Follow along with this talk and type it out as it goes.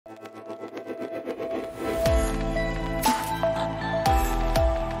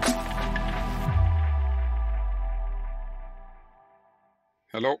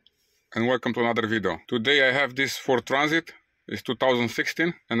and welcome to another video. Today I have this Ford Transit. It's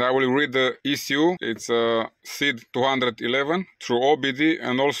 2016 and I will read the ECU. It's a SID211 through OBD,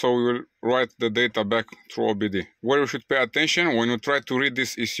 and also we will write the data back through OBD. Where you should pay attention when you try to read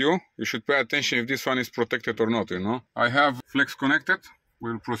this ECU, you should pay attention if this one is protected or not, you know. I have flex connected.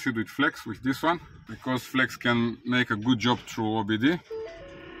 We'll proceed with flex with this one because flex can make a good job through OBD.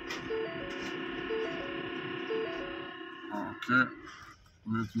 Okay,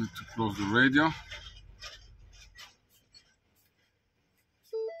 let me to close the radio.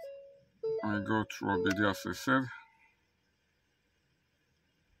 I go through OBD as I said.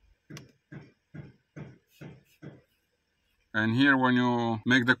 And here when you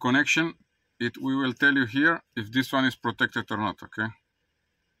make the connection, we will tell you here if this one is protected or not, okay?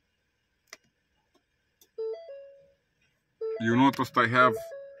 You noticed I have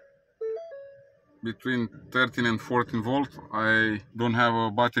between 13 and 14 volts. I don't have a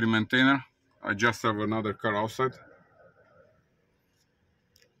battery maintainer. I just have another car outside.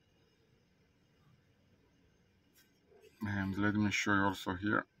 And let me show you also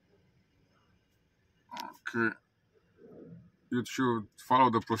here. Okay. You should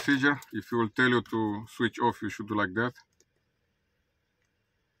follow the procedure. If you will tell you to switch off, you should do like that.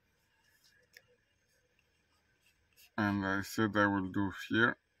 And I said I will do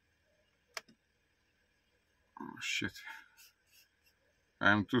here. Oh shit.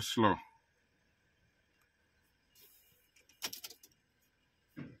 I am too slow.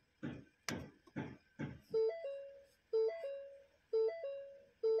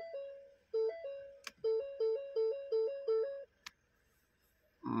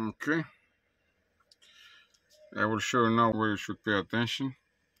 Okay. I will show you now where you should pay attention.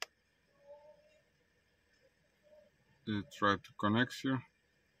 You try to connect here.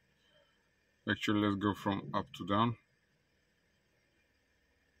 Actually, let's go from up to down.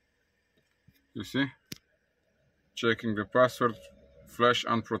 You see? Checking the password, flash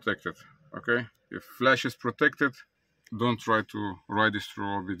unprotected. Okay? If flash is protected, don't try to write this through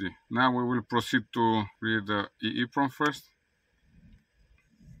OBD. Now we will proceed to read the EEPROM first.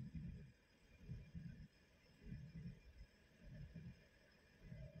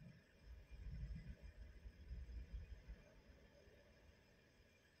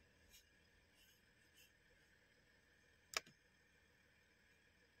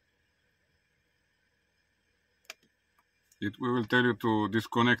 We will tell you to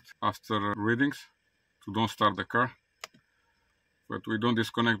disconnect after readings, to don't start the car. But we don't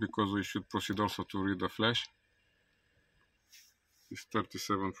disconnect because we should proceed also to read the flash. It's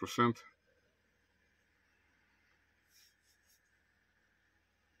 37%.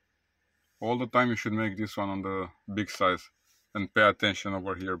 All the time you should make this one on the big size and pay attention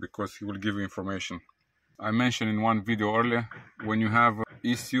over here because he will give you information. I mentioned in one video earlier, when you have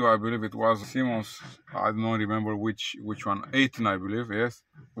ECU, I believe it was Siemens, I don't remember which one, 18 I believe, yes.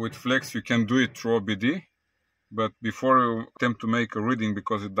 With flex you can do it through OBD, but before you attempt to make a reading,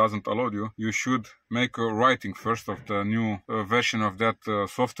 because it doesn't allow you, you should make a writing first of the new version of that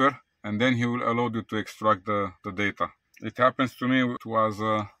software, and then he will allow you to extract the data. It happens to me, it was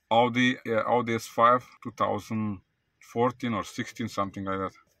Audi S5 2014 or 16, something like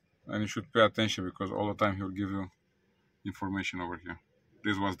that. And you should pay attention because all the time he will give you information over here.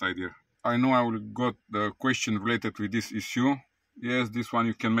 This was the idea. I know I will got the question related with this issue. Yes, this one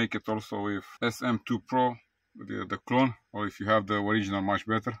you can make it also with SM2 Pro, the clone, or if you have the original, much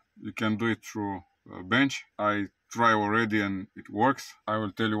better. You can do it through bench. I try already and it works. I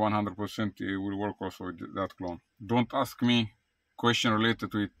will tell you 100% it will work also with that clone. Don't ask me question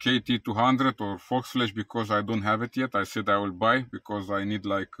related with KT200 or Foxflash because I don't have it yet. I said I will buy because I need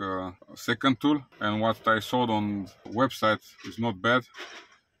like a second tool, and what I saw on website is not bad,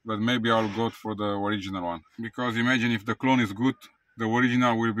 but maybe I'll go for the original one, because imagine if the clone is good, the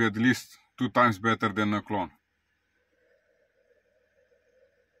original will be at least 2 times better than a clone.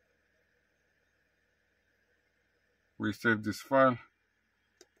 We save this file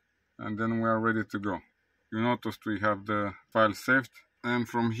and then we are ready to go. You noticed we have the file saved, and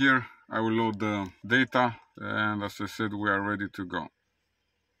from here I will load the data, and as I said, we are ready to go.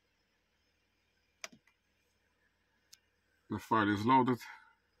 The file is loaded.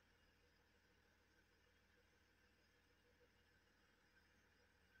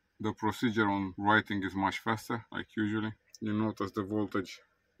 The procedure on writing is much faster, like usually. You notice the voltage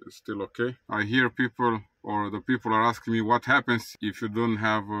is still okay. I hear people, or the people are asking me what happens if you don't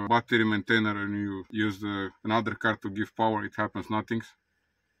have a battery maintainer and you use another car to give power. It happens nothing.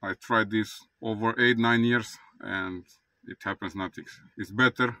 I tried this over 8-9 years and it happens nothing. It's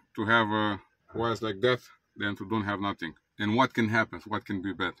better to have a wires like that than to don't have nothing. and what can happen, what can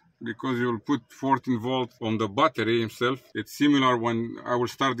be bad. Because you'll put 14 volt on the battery himself. It's similar when I will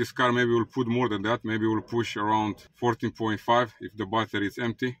start this car, maybe we'll put more than that. Maybe we'll push around 14.5 if the battery is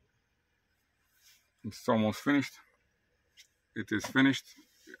empty. It's almost finished. It is finished.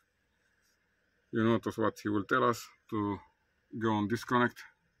 You notice what he will tell us to go on disconnect.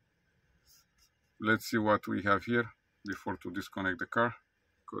 Let's see what we have here before to disconnect the car,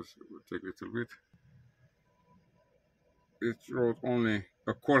 because it will take a little bit. It wrote only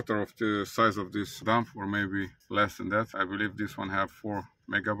a quarter of the size of this dump, or maybe less than that. I believe this one have 4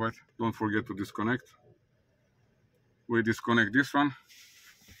 megabytes. Don't forget to disconnect. We disconnect this one.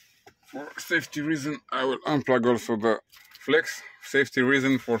 For safety reason, I will unplug also the flex. Safety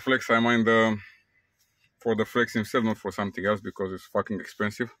reason for flex, I mind for the flex himself, not for something else, because it's fucking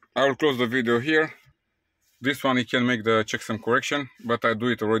expensive. I will close the video here. This one, it can make the checksum correction, but I do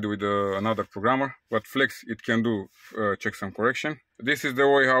it already with another programmer. But flex, it can do checksum correction. This is the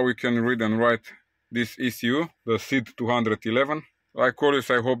way how we can read and write this ECU, the SID211. Like always,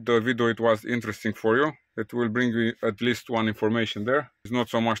 I hope the video it was interesting for you. It will bring you at least one information there. There's not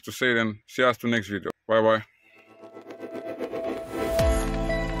so much to say, then see us to next video. Bye bye.